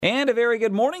And a very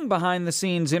good morning,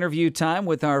 behind-the-scenes interview time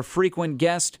with our frequent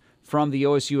guest from the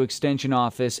OSU Extension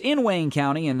Office in Wayne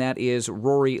County, and that is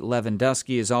Rory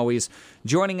Lewandowski, as always,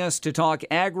 joining us to talk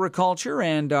agriculture.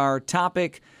 And our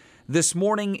topic this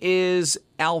morning is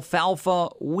alfalfa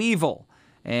weevil.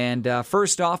 And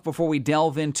first off, before we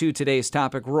delve into today's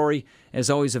topic, Rory,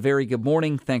 as always, a very good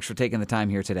morning. Thanks for taking the time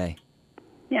here today.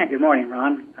 Yeah, good morning,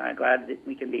 Ron. Glad that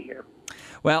we can be here.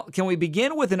 Well, can we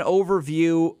begin with an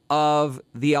overview of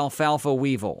the alfalfa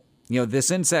weevil? This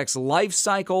insect's life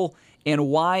cycle and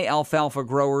why alfalfa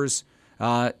growers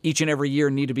each and every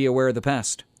year need to be aware of the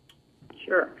pest.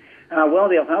 Sure. Well,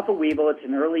 the alfalfa weevil, it's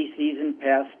an early season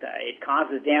pest. It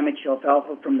causes damage to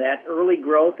alfalfa from that early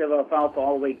growth of alfalfa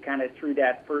all the way kind of through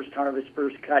that first harvest,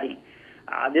 first cutting.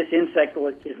 This insect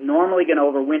is normally going to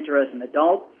overwinter as an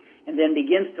adult and then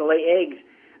begins to lay eggs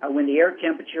when the air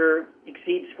temperature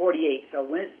exceeds 48. So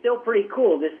when it's still pretty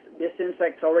cool, this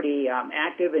insect's already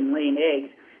active and laying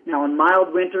eggs. Now, in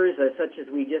mild winters, such as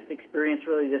we just experienced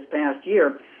really this past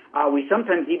year, we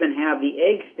sometimes even have the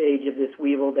egg stage of this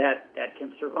weevil that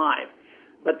can survive.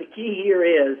 But the key here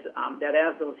is that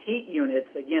as those heat units,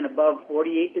 again, above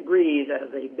 48 degrees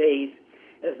as a base,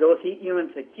 as those heat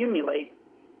units accumulate,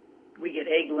 we get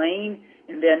egg laying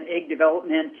and then egg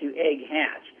development to egg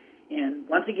hatch. And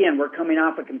once again, we're coming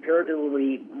off a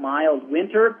comparatively mild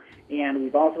winter, and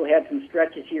we've also had some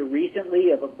stretches here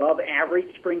recently of above average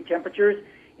spring temperatures.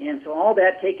 And so all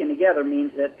that taken together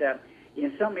means that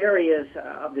in some areas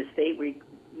of the state, we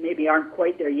maybe aren't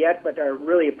quite there yet, but are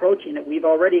really approaching it. We've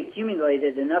already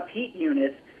accumulated enough heat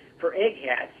units for egg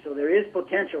hatch, so there is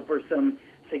potential for some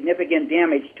significant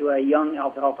damage to a young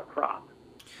alfalfa crop.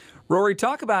 Rory,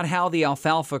 talk about how the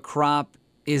alfalfa crop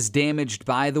is damaged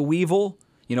by the weevil.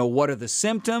 What are the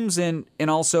symptoms, and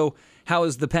also how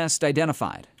is the pest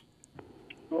identified?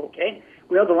 Okay.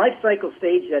 Well, the life cycle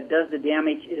stage that does the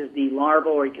damage is the larva,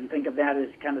 or you can think of that as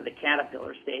kind of the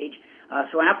caterpillar stage.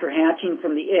 So after hatching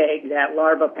from the egg, that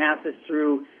larva passes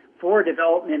through 4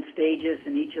 development stages,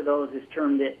 and each of those is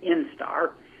termed the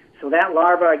instar. So that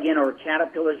larva, again, or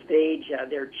caterpillar stage,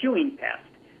 they're chewing pests.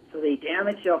 So they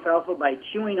damage the alfalfa by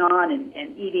chewing on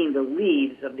and eating the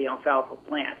leaves of the alfalfa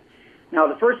plant. Now,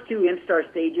 the first 2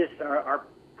 instar stages are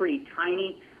pretty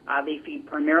tiny. They feed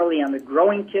primarily on the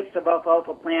growing tips of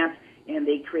alfalfa plants, and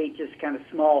they create just kind of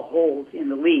small holes in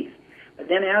the leaves. But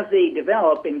then as they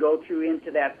develop and go through into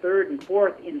that 3rd and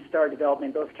 4th instar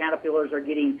development, those caterpillars are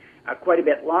getting quite a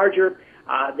bit larger.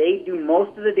 They do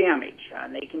most of the damage,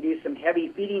 and they can do some heavy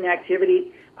feeding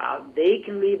activity. They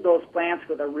can leave those plants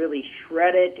with a really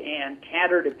shredded and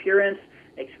tattered appearance,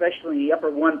 especially in the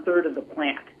upper 1/3 of the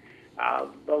plant.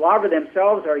 The larvae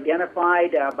themselves are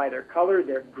identified by their color.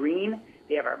 They're green.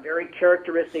 They have a very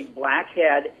characteristic black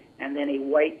head and then a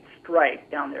white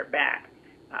stripe down their back.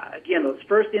 Again, those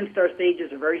first instar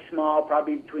stages are very small,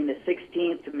 probably between the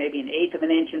 16th to maybe 1/8 of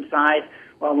an inch in size,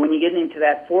 while when you get into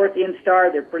that 4th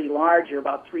instar, they're pretty large. They're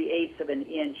about 3/8 of an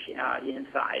inch in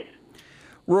size.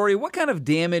 Rory, what kind of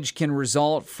damage can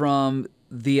result from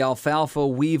the alfalfa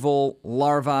weevil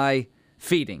larvae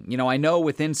feeding? I know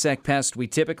with insect pests, we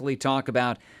typically talk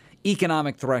about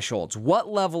economic thresholds. What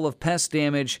level of pest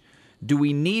damage do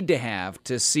we need to have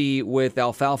to see with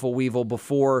alfalfa weevil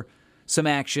before some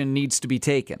action needs to be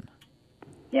taken?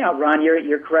 Yeah, Ron,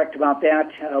 you're correct about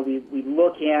that. We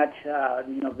look at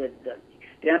the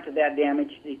extent of that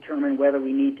damage to determine whether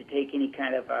we need to take any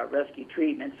kind of rescue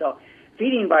treatment. So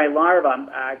feeding by larvae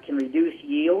can reduce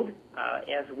yield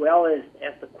as well as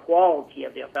the quality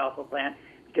of the alfalfa plant,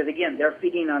 because, again, they're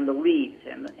feeding on the leaves,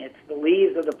 and it's the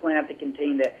leaves of the plant that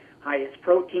contain the highest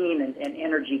protein and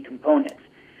energy components.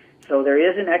 So there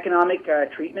is an economic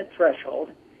treatment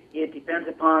threshold. It depends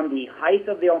upon the height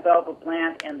of the alfalfa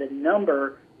plant and the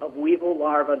number of weevil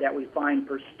larvae that we find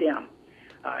per stem.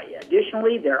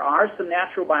 Additionally, there are some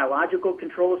natural biological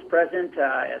controls present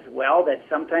as well that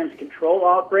sometimes control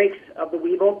outbreaks of the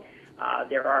weevil.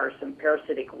 There are some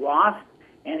parasitic wasps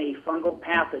and a fungal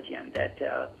pathogen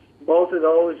that both of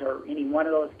those or any one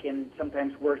of those can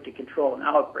sometimes work to control an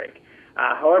outbreak.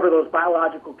 However, those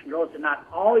biological controls are not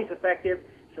always effective,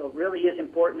 so it really is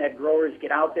important that growers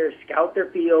get out there, scout their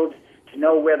fields to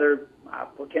know whether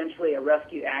potentially a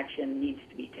rescue action needs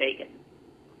to be taken.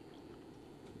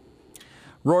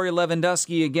 Rory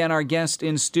Lewandowski, again, our guest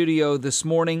in studio this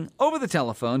morning over the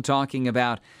telephone talking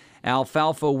about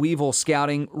alfalfa weevil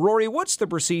scouting. Rory, what's the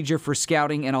procedure for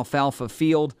scouting an alfalfa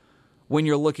field when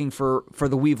you're looking for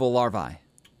the weevil larvae?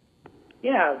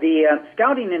 Yeah, the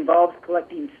scouting involves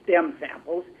collecting stem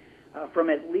samples from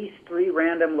at least 3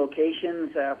 random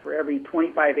locations for every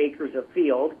 25 acres of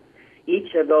field.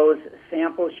 Each of those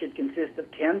samples should consist of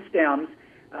 10 stems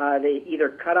they either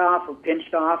cut off or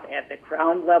pinched off at the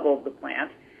crown level of the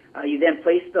plant. You then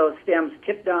place those stems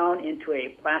tip down into a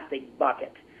plastic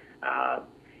bucket.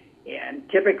 And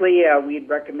typically, we'd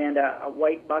recommend a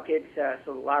white bucket so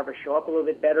the larvae show up a little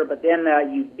bit better. But then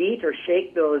you beat or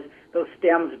shake those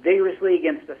stems vigorously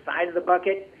against the side of the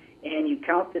bucket, and you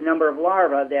count the number of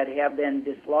larvae that have been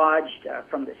dislodged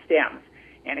from the stems.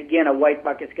 And again, a white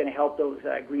bucket's going to help those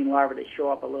green larvae to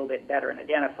show up a little bit better and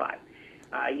identify.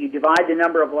 You divide the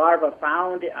number of larvae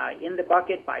found in the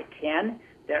bucket by 10.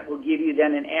 That will give you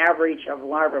then an average of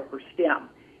larvae per stem.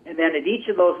 And then at each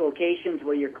of those locations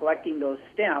where you're collecting those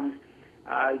stems,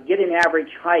 get an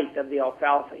average height of the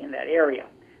alfalfa in that area.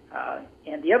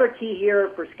 And the other key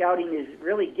here for scouting is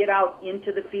really get out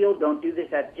into the field. Don't do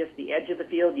this at just the edge of the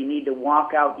field. You need to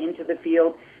walk out into the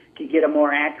field to get a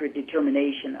more accurate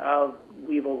determination of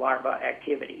weevil larva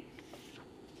activity.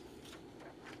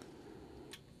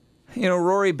 You know,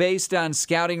 Rory, based on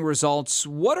scouting results,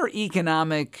 what are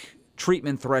economic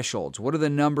treatment thresholds? What are the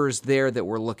numbers there that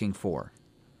we're looking for?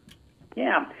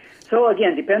 Yeah. So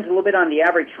again, depends a little bit on the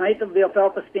average height of the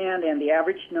alfalfa stand and the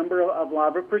average number of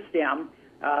larvae per stem.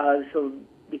 So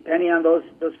depending on those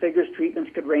figures, treatments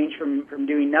could range from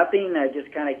doing nothing,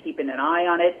 just kind of keeping an eye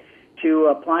on it, to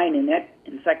applying an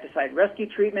insecticide rescue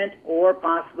treatment, or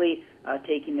possibly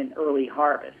taking an early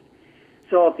harvest.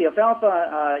 So if the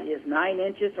alfalfa is 9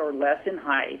 inches or less in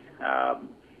height,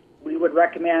 we would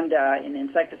recommend an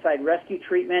insecticide rescue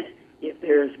treatment if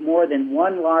there's more than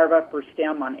one larva per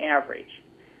stem on average.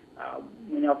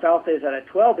 When alfalfa is at a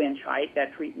 12-inch height,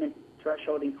 that treatment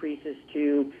threshold increases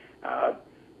to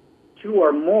 2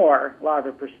 or more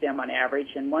larvae per stem on average.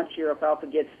 And once your alfalfa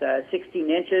gets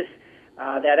 16 inches,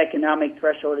 that economic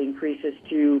threshold increases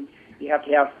to, you have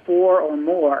to have 4 or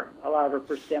more larvae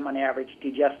per stem on average to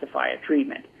justify a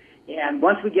treatment. And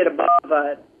once we get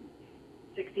above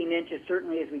 16 inches,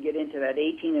 certainly as we get into that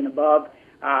 18 and above,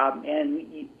 and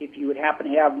if you would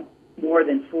happen to have more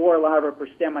than 4 larvae per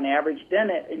stem on average, then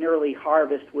an early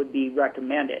harvest would be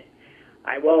recommended.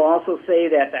 I will also say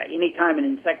that anytime an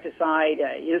insecticide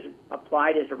is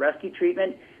applied as a rescue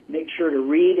treatment, make sure to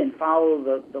read and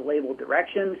follow the label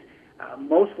directions.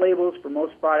 Most labels for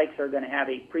most products are going to have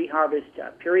a pre-harvest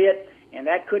period, and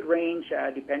that could range,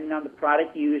 depending on the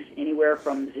product used, anywhere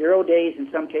from 0 days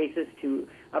in some cases to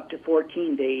up to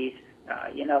 14 days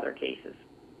in other cases.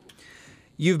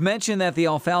 You've mentioned that the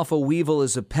alfalfa weevil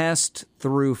is a pest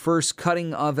through first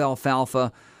cutting of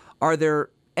alfalfa. Are there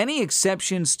any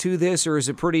exceptions to this, or is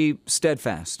it pretty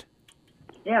steadfast?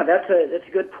 Yeah, that's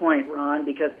a good point, Ron,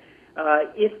 because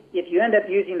if you end up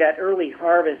using that early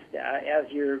harvest as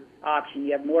your option,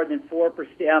 you have more than 4 per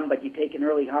stem, but you take an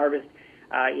early harvest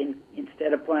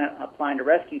instead of applying a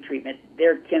rescue treatment,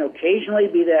 there can occasionally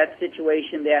be that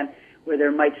situation then where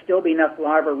there might still be enough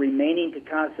larvae remaining to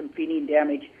cause some feeding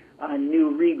damage on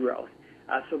new regrowth.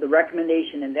 So the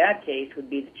recommendation in that case would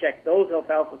be to check those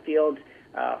alfalfa fields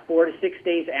 4 to 6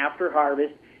 days after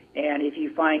harvest, and if you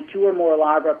find 2 or more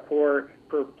larvae per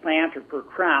plant or per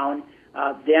crown,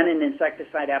 then an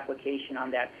insecticide application on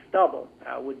that stubble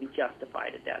would be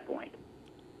justified at that point.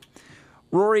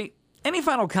 Rory, any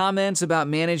final comments about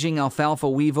managing alfalfa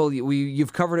weevil?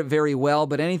 You've covered it very well,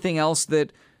 but anything else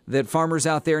that farmers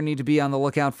out there need to be on the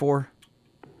lookout for?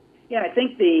 Yeah, I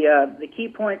think the key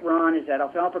point, Ron, is that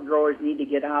alfalfa growers need to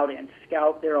get out and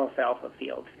scout their alfalfa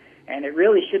fields. And it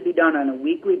really should be done on a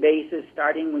weekly basis,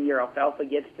 starting when your alfalfa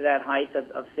gets to that height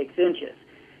of 6 inches.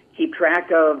 Keep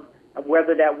track of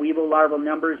whether that weevil larval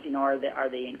numbers, are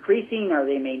they increasing? Are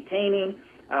they maintaining?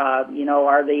 Are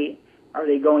they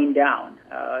going down?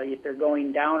 If they're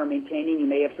going down or maintaining, you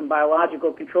may have some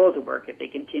biological controls at work. If they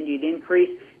continue to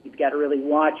increase, you've got to really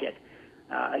watch it.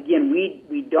 Again,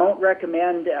 we don't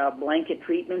recommend blanket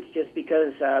treatments just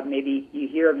because maybe you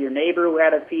hear of your neighbor who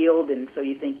had a field and so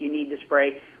you think you need to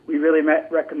spray. We really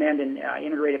recommend an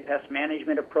integrated pest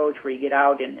management approach where you get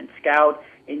out and scout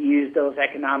and use those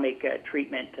economic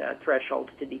treatment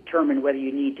thresholds to determine whether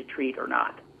you need to treat or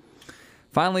not.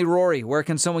 Finally, Rory, where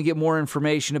can someone get more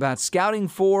information about scouting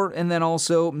for and then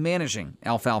also managing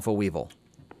alfalfa weevil?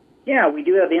 Yeah, we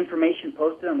do have information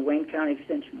posted on the Wayne County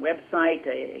Extension website.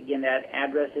 Again, that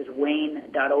address is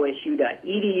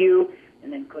wayne.osu.edu,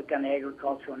 and then click on the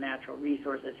Agricultural and Natural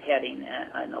Resources heading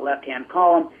in the left-hand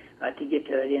column to get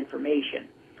to the information.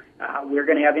 We're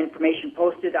going to have information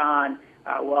posted on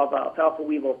the alfalfa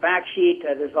weevil fact sheet.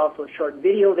 There's also a short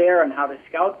video there on how to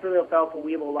scout for the alfalfa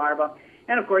weevil larva.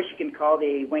 And, of course, you can call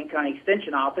the Wayne County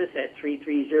Extension office at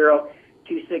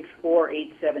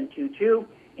 330-264-8722.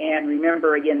 And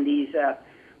remember, again, these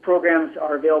programs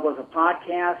are available as a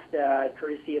podcast,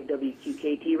 courtesy of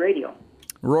WQKT Radio.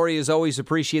 Rory, as always,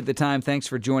 appreciate the time. Thanks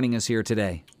for joining us here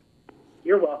today.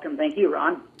 You're welcome. Thank you,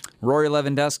 Ron. Rory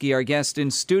Lewandowski, our guest in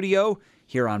studio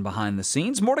here on Behind the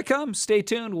Scenes. More to come. Stay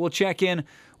tuned. We'll check in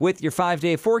with your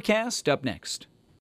 5-day forecast up next.